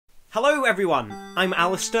Hello everyone, I'm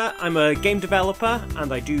Alistair, I'm a game developer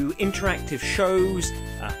and I do interactive shows,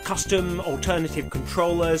 custom alternative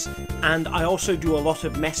controllers, and I also do a lot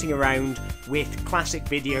of messing around with classic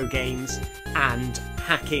video games and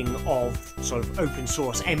hacking of sort of open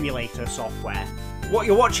source emulator software. What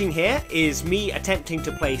you're watching here is me attempting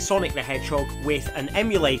to play Sonic the Hedgehog with an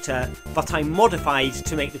emulator that I modified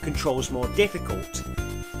to make the controls more difficult.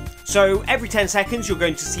 So every 10 seconds you're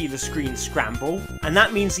going to see the screen scramble, and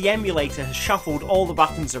that means the emulator has shuffled all the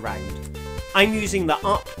buttons around. I'm using the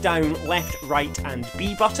up, down, left, right and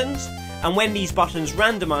B buttons, and when these buttons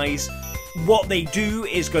randomise, what they do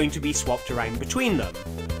is going to be swapped around between them.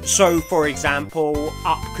 So for example,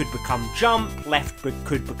 up could become jump, left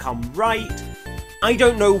could become right. I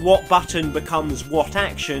don't know what button becomes what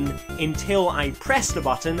action until I press the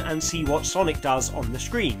button and see what Sonic does on the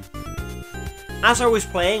screen. As I was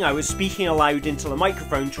playing, I was speaking aloud into the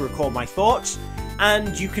microphone to record my thoughts,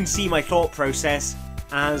 and you can see my thought process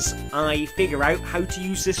as I figure out how to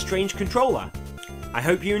use this strange controller. I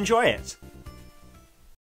hope you enjoy it.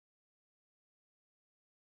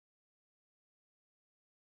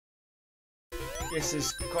 This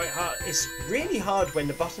is quite hard. It's really hard when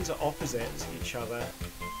the buttons are opposite each other.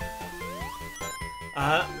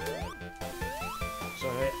 So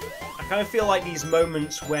I kind of feel like these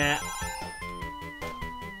moments where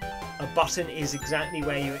a button is exactly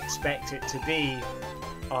where you expect it to be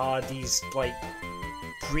are these like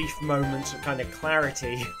brief moments of kind of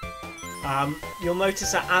clarity. You'll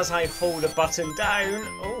notice that as I hold a button down,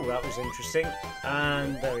 oh that was interesting,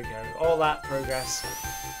 and there we go, all that progress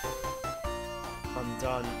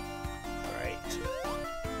undone. Right,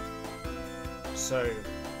 so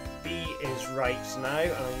B is right now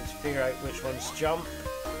and I need to figure out which one's jump.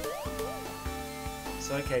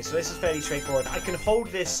 Okay, so this is fairly straightforward. I can hold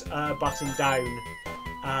this button down,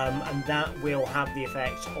 and that will have the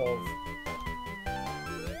effect of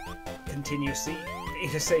continuously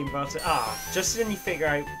being the same button. Just when you figure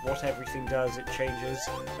out what everything does, it changes.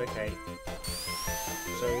 Okay,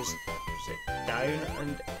 so is it down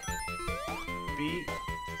and B?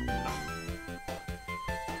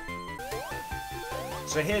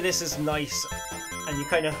 So here this is nice, and you're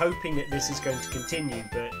kind of hoping that this is going to continue,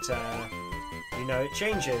 but you know, it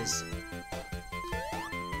changes.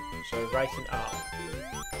 So right and up.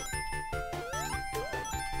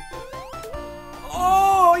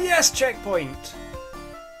 Oh yes, checkpoint!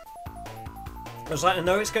 I was like, I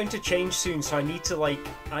know it's going to change soon, so I need to like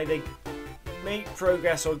either make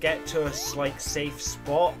progress or get to a like safe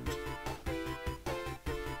spot.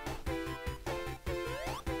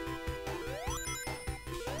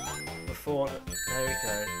 Before, there we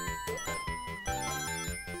go.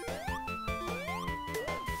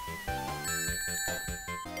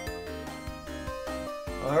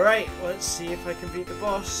 Alright, let's see if I can beat the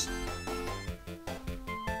boss.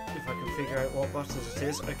 If I can figure out what buttons it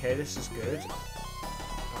is. Okay, this is good.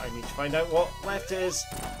 I need to find out what left is.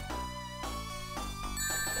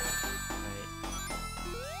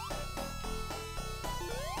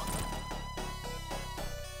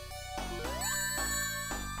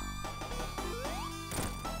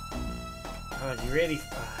 God, you really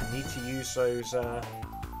need to use those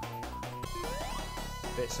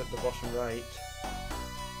bits at the bottom right.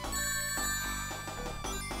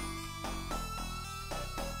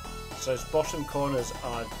 So those bottom corners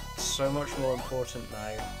are so much more important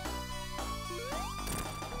now.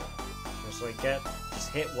 So just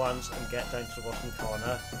hit once and get down to the bottom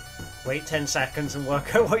corner. Wait 10 seconds and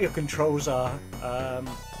work out what your controls are.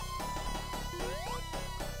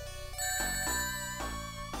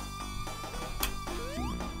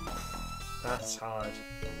 That's hard.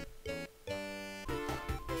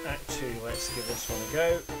 Act 2, let's give this one a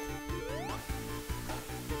go.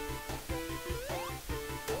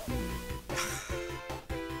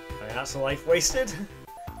 That's a life wasted.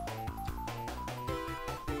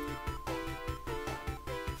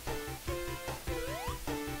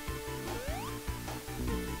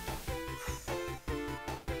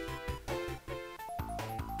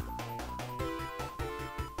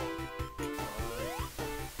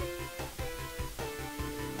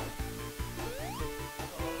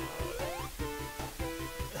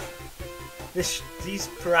 These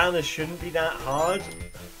piranhas shouldn't be that hard.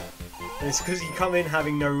 It's because you come in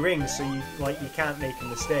having no rings, so you can't make a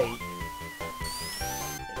mistake.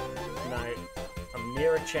 Now, I'm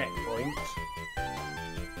near a checkpoint.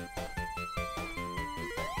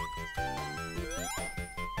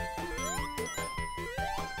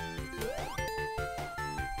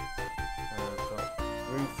 I've got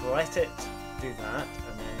room to let it do that,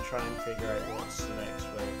 and then try and figure out what's the next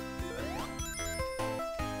way.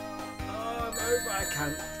 Oh, I'm over, I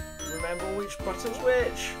can't remember which button's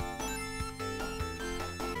which.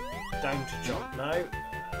 Down to jump now.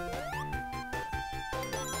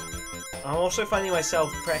 I'm also finding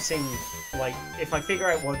myself pressing, like, if I figure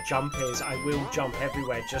out what jump is, I will jump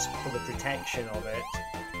everywhere just for the protection of it.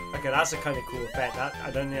 Okay, that's a kind of cool effect. That,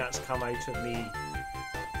 I don't think that's come out of me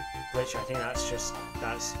glitch. I think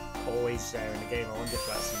that's always there in the game. I wonder if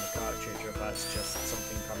that's in the cartridge or if that's just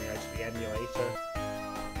something coming out of the emulator.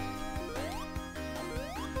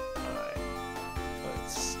 Alright,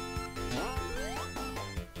 let's...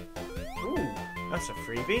 Ooh, that's a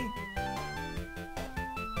freebie.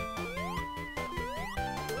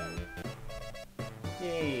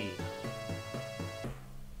 Yay.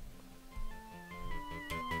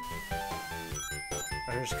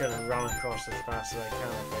 I'm just gonna run across as fast as I can,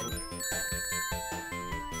 I think.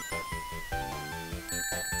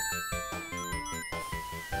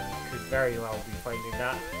 Could very well be finding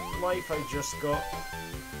that life I just got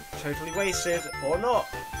totally wasted, or not.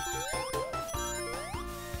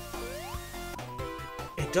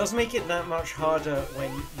 It does make it that much harder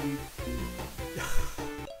when you...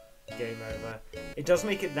 Game over. It does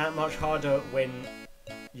make it that much harder when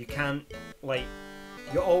you can't, like,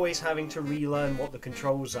 you're always having to relearn what the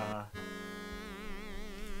controls are.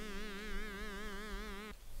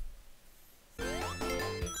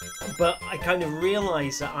 But I kind of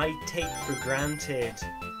realise that I take for granted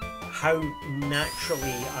how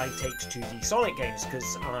naturally I take to 2D Sonic games,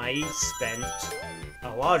 because I spent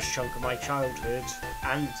a large chunk of my childhood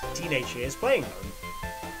and teenage years playing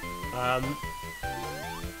them.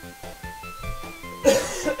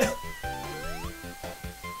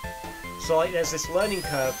 So like there's this learning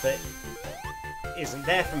curve that isn't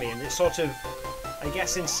there for me, and it's sort of, I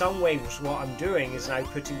guess in some ways what I'm doing is now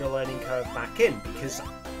putting the learning curve back in, because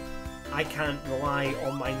I can't rely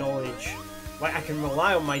on my knowledge, like I can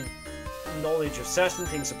rely on my knowledge of certain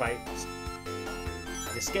things about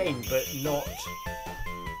this game, but not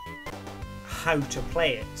how to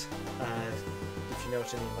play it, if you know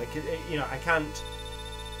what I mean. Like, you know,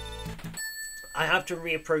 I have to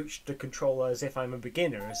reapproach the controller as if I'm a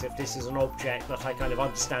beginner, as if this is an object that I kind of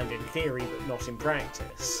understand in theory but not in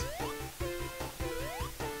practice.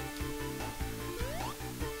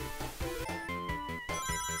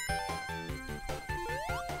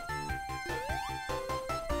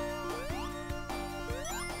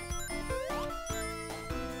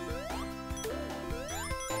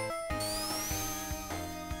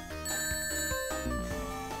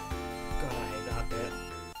 God, I hate that bit.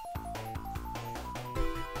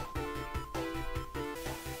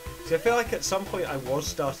 I feel like at some point I was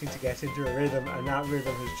starting to get into a rhythm, and that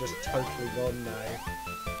rhythm has just totally gone now.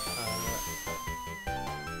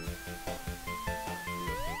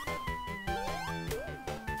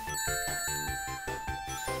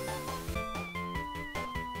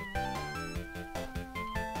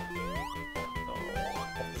 Oh,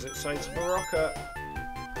 opposite sides of a rocket.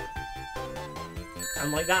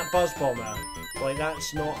 And like that buzz bomber, like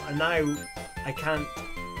that's not, and now I can't.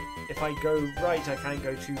 If I go right, I can't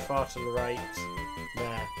go too far to the right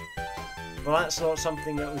there. But that's not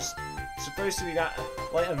something that was supposed to be that...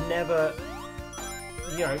 Like, I've never...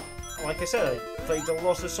 You know, like I said, I played a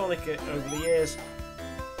lot of Sonic over the years.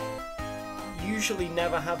 Usually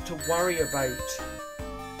never have to worry about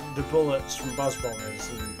the bullets from buzz bombers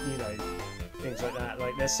and, you know, things like that.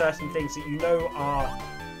 Like, there's certain things that you know are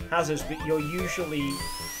hazards, but you're usually...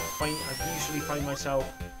 I usually find myself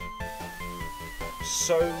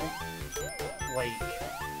so, like...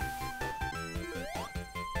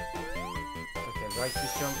 Okay, right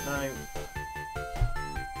is jump now.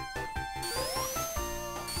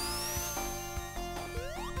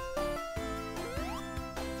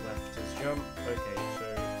 Left is jump. Okay, so...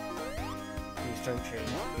 Please don't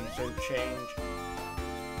change, please don't change.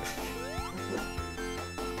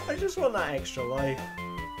 I just want that extra life.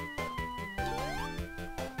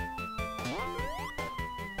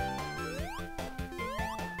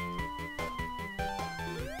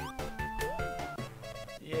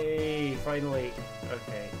 Yay, finally.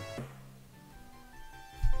 Okay.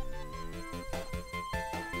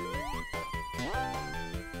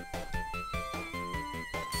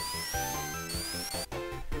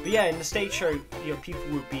 But yeah, in the stage show, you know, people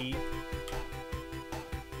would be...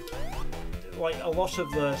 Like, a lot of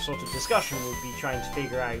the sort of discussion would be trying to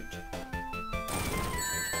figure out...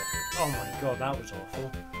 Oh my god, that was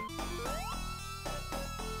awful.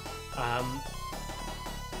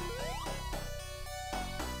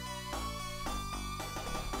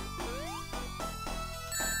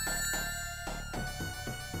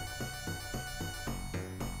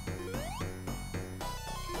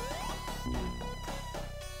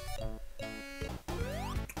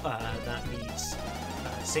 that needs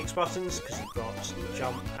 6 buttons because you've got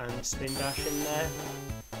jump and spin dash in there.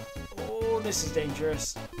 Oh, this is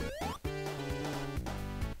dangerous.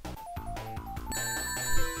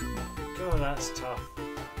 God, that's tough.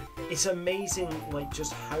 It's amazing, like,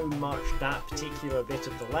 just how much that particular bit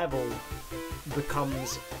of the level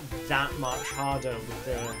becomes that much harder with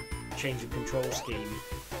the change of control scheme.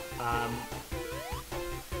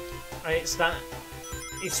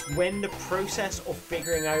 It's when the process of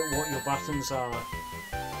figuring out what your buttons are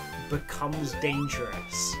becomes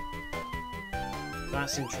dangerous.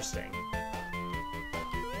 That's interesting.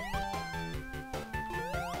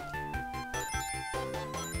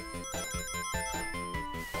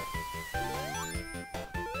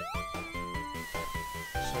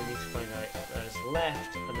 So I need to find out there's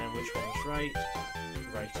left, and then which one is right.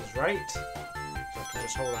 Right is right. So I can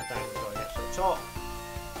just hold that down until I get to the top.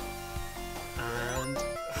 And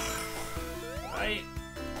right.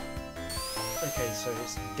 Okay, so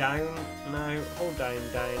it's down now. Hold down,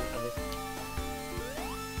 down, and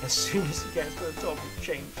as soon as it gets to the top, it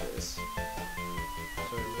changes.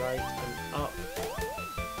 So right and up.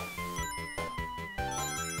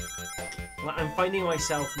 I'm finding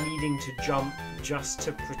myself needing to jump just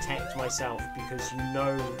to protect myself because you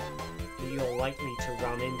know that you're likely to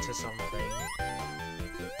run into something.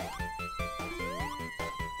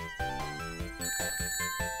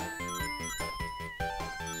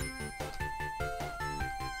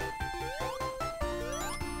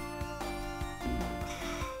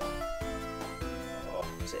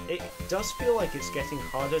 It does feel like it's getting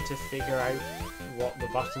harder to figure out what the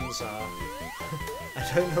buttons are.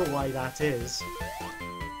 I don't know why that is.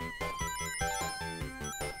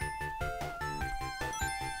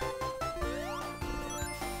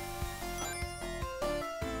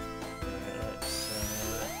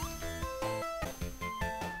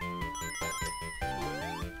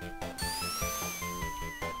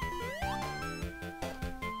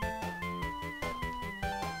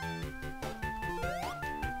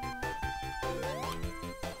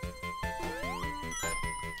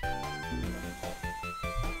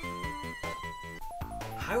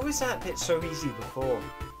 How was that bit so easy before?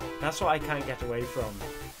 That's what I can't get away from.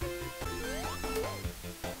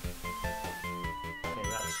 Okay,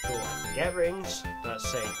 that's cool. I can get rings. That's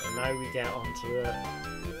safe. And now we get onto the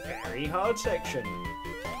very hard section.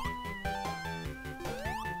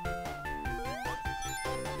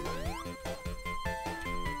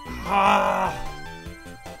 Ah!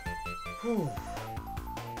 Whew.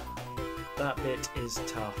 That bit is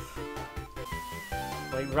tough.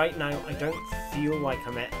 Like, right now, I don't feel like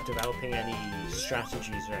I'm developing any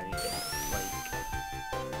strategies or anything. Like,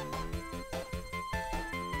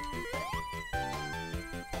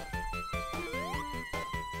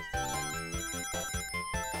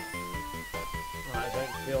 I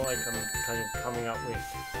don't feel like I'm kind of coming up with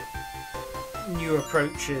new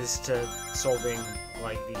approaches to solving,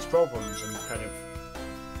 like, these problems and kind of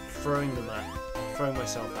throwing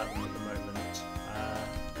myself at them at the moment.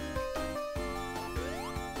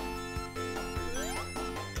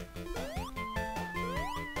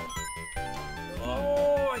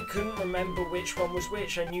 Couldn't remember which one was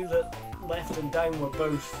which. I knew that left and down were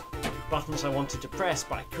both buttons I wanted to press,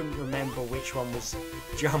 but I couldn't remember which one was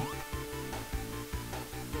jump.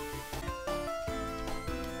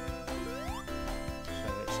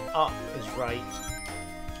 So it's up is right,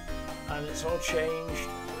 and it's all changed.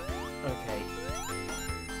 Okay.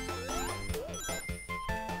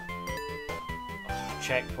 Oh,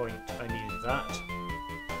 checkpoint, I needed that.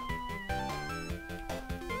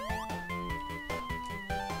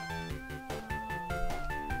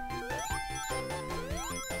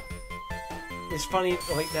 It's funny,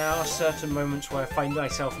 like, there are certain moments where I find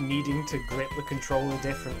myself needing to grip the controller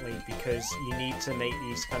differently because you need to make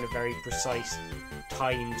these kind of very precise,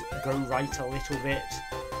 timed, go right a little bit,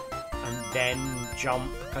 and then jump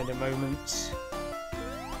kind of moments.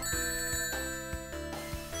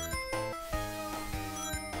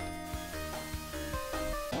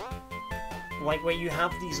 Like, where you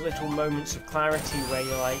have these little moments of clarity where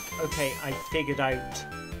you're like, okay, I figured out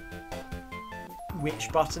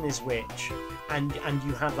which button is which, and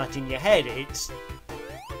you have that in your head.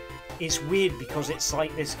 It's weird because it's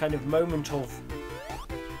like this kind of moment of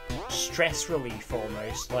stress relief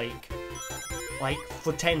almost, like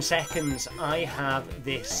for 10 seconds I have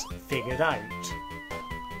this figured out,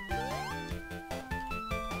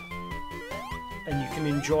 and you can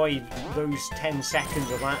enjoy those 10 seconds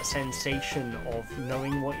of that sensation of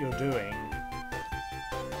knowing what you're doing.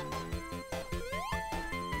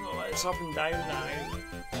 Oh, it's up and down now.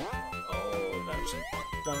 Oh,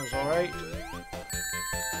 that was alright.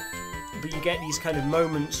 but you get these kind of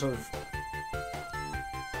moments of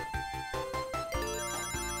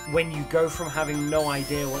when you go from having no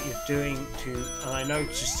idea what you're doing to, and I know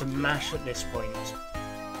just to mash at this point,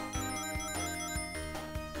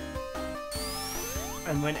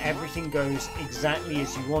 and when everything goes exactly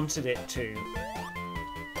as you wanted it to,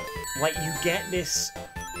 like you get this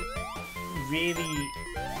really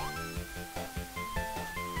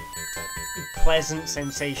pleasant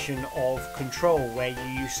sensation of control where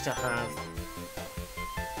you used to have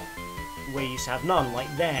none. Like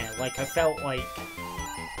there, like I felt like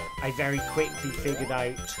I very quickly figured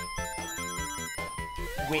out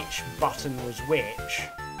which button was which,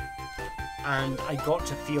 and I got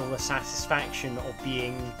to feel the satisfaction of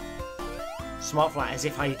being smart for that, as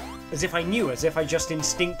if I just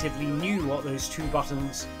instinctively knew what those two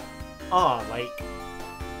buttons are. Like,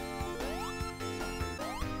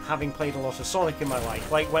 having played a lot of Sonic in my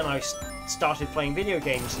life, like when I started playing video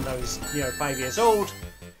games and I was, 5 years old,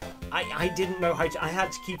 I didn't know how to. I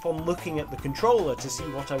had to keep on looking at the controller to see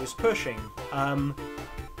what I was pushing. I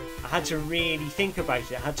had to really think about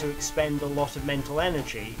it. I had to expend a lot of mental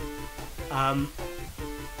energy. Now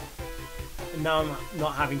I'm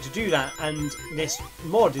not having to do that, and this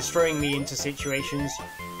mod is throwing me into situations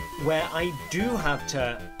where I do have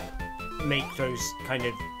to make those kind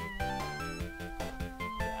of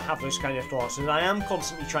thoughts, and I am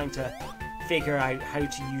constantly trying to figure out how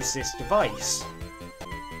to use this device.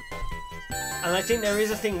 And I think there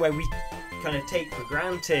is a thing where we kind of take for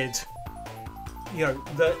granted,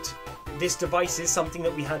 that this device is something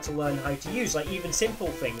that we had to learn how to use. Like even simple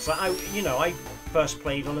things. Like I first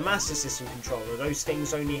played on a Master System controller. Those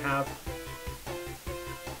things only have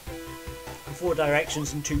 4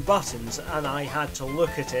 directions and 2 buttons, and I had to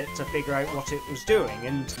look at it to figure out what it was doing.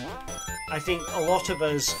 And I think a lot of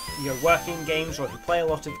us, work in games or who play a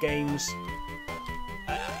lot of games.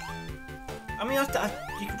 I mean,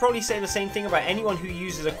 you could probably say the same thing about anyone who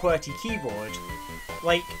uses a QWERTY keyboard.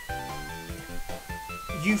 Like,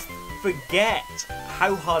 you forget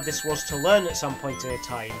how hard this was to learn at some point in a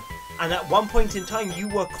time. And at one point in time, you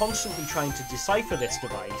were constantly trying to decipher this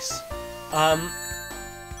device.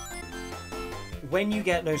 When you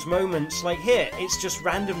get those moments, like here, it's just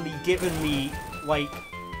randomly given me, like,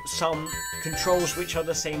 some controls which are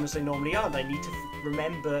the same as they normally are, and I need to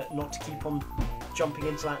remember not to keep on jumping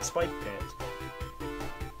into that spike pit.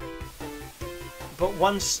 But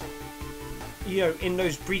once, in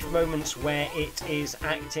those brief moments where it is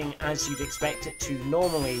acting as you'd expect it to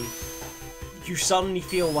normally, you suddenly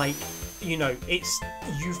feel like, you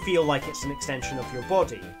feel like it's an extension of your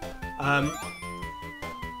body.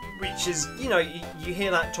 Which is, you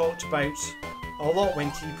hear that talked about a lot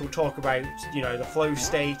when people talk about, the flow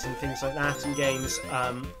state and things like that in games.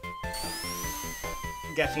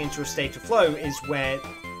 Getting into a state of flow is where,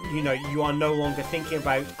 you are no longer thinking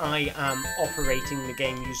about, I am operating the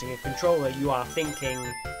game using a controller. You are thinking,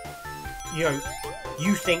 you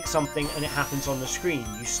think something and it happens on the screen.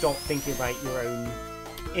 You stop thinking about your own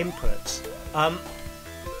inputs.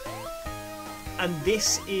 And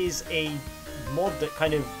this is a mod that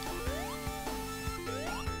kind of,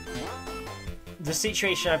 the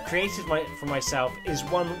situation I've created for myself is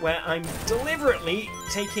one where I'm deliberately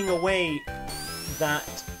taking away that.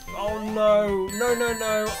 Oh no, no, no,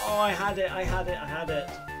 no. Oh, I had it.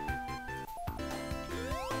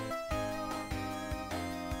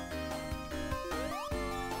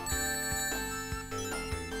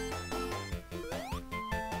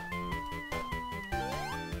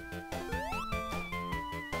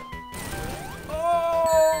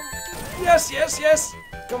 Oh, yes, yes, yes.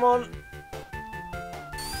 Come on.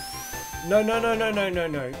 No, no, no, no, no, no,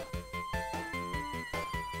 no.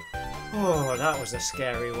 Oh, that was a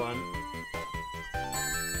scary one.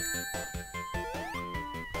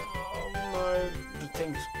 Oh no,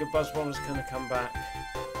 the buzz bomb is gonna come back.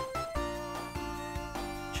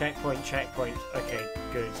 Checkpoint, checkpoint. Okay,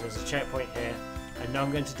 good. There's a checkpoint here. I know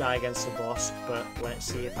I'm going to die against the boss, but let's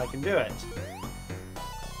see if I can do it.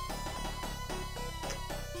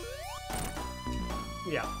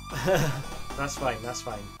 Yeah. That's fine, that's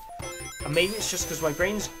fine. And maybe it's just because my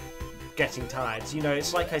brain's getting tired.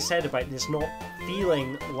 It's like I said about this not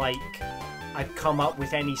feeling like I've come up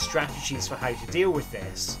with any strategies for how to deal with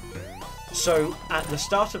this. So at the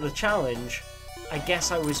start of the challenge, I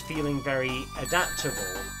guess I was feeling very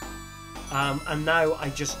adaptable. And now I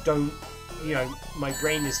just don't, my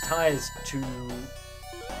brain is tired to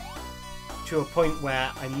a point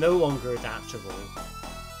where I'm no longer adaptable.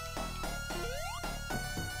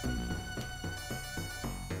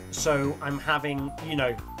 So I'm having,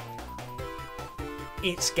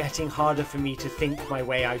 it's getting harder for me to think my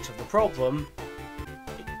way out of the problem.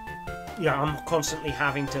 yeah, I'm constantly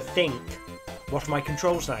having to think, what are my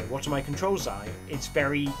controls now? What are my controls now? It's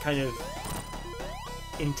very kind of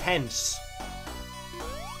intense.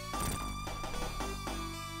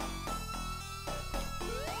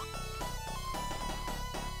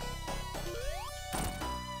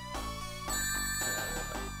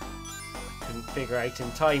 Figure out in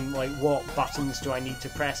time, like, what buttons do I need to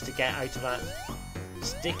press to get out of that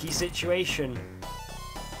sticky situation.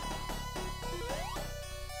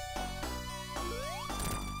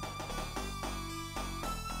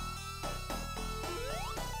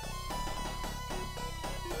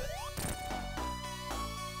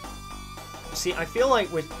 See, I feel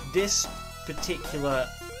like with this particular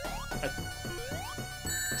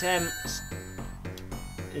attempt,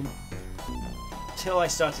 until I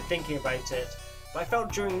started thinking about it, but I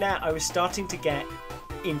felt during that I was starting to get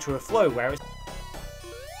into a flow where it's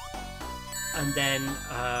and then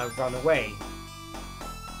run away.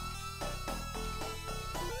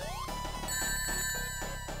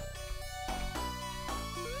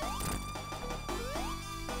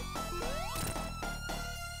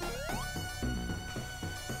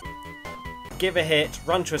 Give a hit,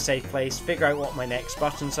 run to a safe place, figure out what my next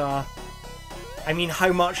buttons are. I mean,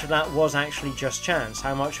 how much of that was actually just chance?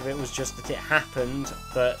 How much of it was just that it happened,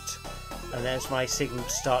 and there's my signal to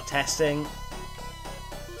start testing.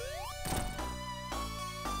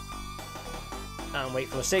 And wait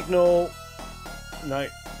for the signal. No,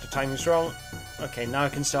 the timing's wrong. Okay, now I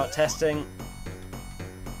can start testing.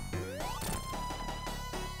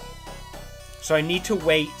 So I need to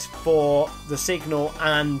wait for the signal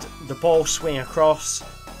and the ball swing across,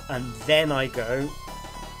 and then I go.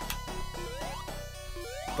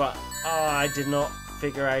 But I did not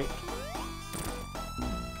figure out.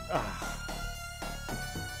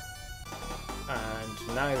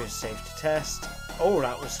 And now it's safe to test. Oh,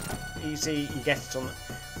 that was easy. You get it on the...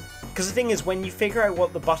 Because the thing is, when you figure out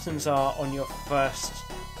what the buttons are on your first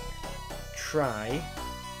try,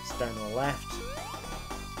 it's down on the left.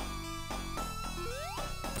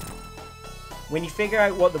 When you figure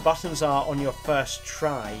out what the buttons are on your first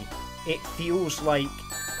try, it feels like,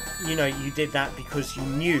 you know, you did that because you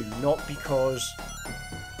knew, not because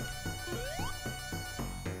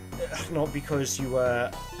you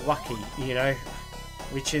were lucky, you know,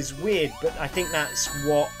 which is weird. But I think that's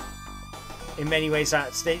what, in many ways,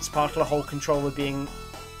 it's part of the whole controller being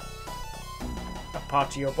a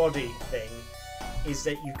part of your body thing, is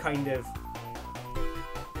that you kind of,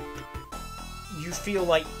 you feel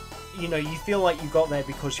like, you know, you feel like you got there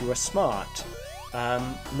because you were smart,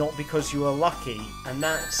 not because you were lucky. And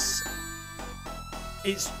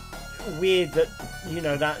it's weird that, you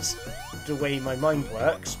know, that's the way my mind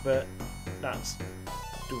works, but that's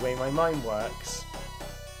the way my mind works.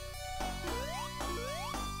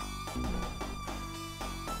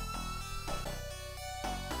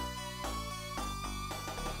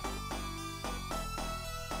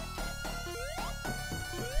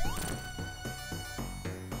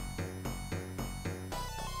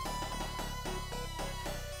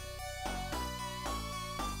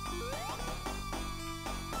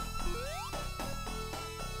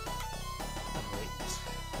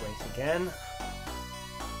 Again. No,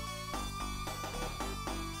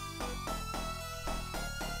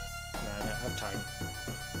 I don't have time.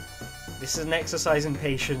 This is an exercise in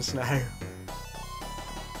patience now.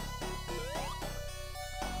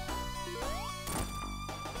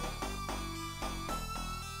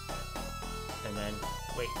 And then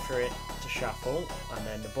wait for it to shuffle, and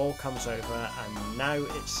then the ball comes over, and now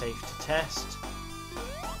it's safe to test.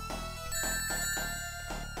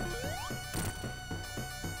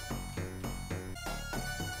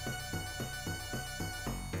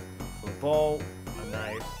 Ball, and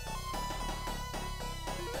now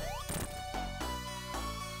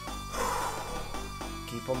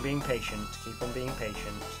keep on being patient, keep on being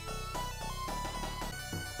patient.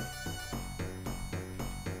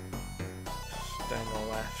 Down or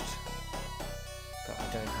left, but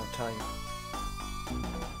I don't have time.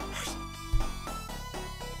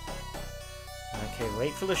 Okay,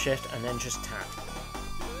 wait for the shift and then just tap.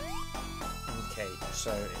 Okay,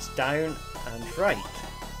 so it's down and right.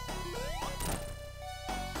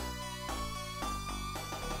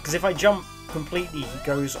 Because if I jump completely, he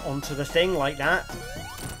goes onto the thing like that.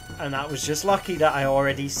 And that was just lucky that I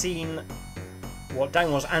already seen what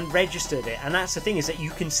down was and registered it. And that's the thing, is that you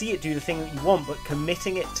can see it do the thing that you want, but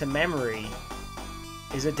committing it to memory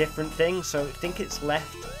is a different thing. So I think it's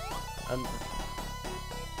left and...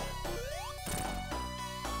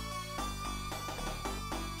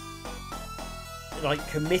 like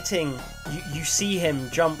committing. You see him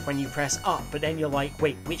jump when you press up, but then you're like,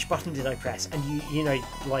 wait, which button did I press? And you know,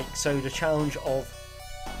 like, so the challenge of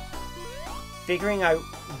figuring out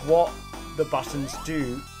what the buttons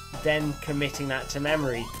do, then committing that to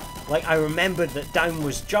memory. Like, I remembered that down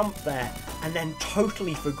was jump there, and then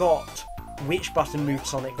totally forgot which button moved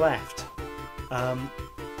Sonic left.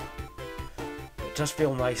 It does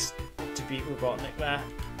feel nice to beat Robotnik there.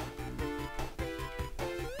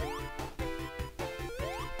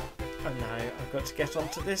 And now I've got to get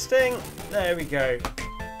onto this thing. There we go.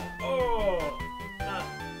 Oh,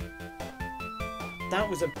 that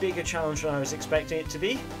was a bigger challenge than I was expecting it to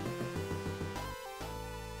be.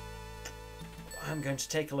 I'm going to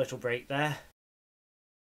take a little break there.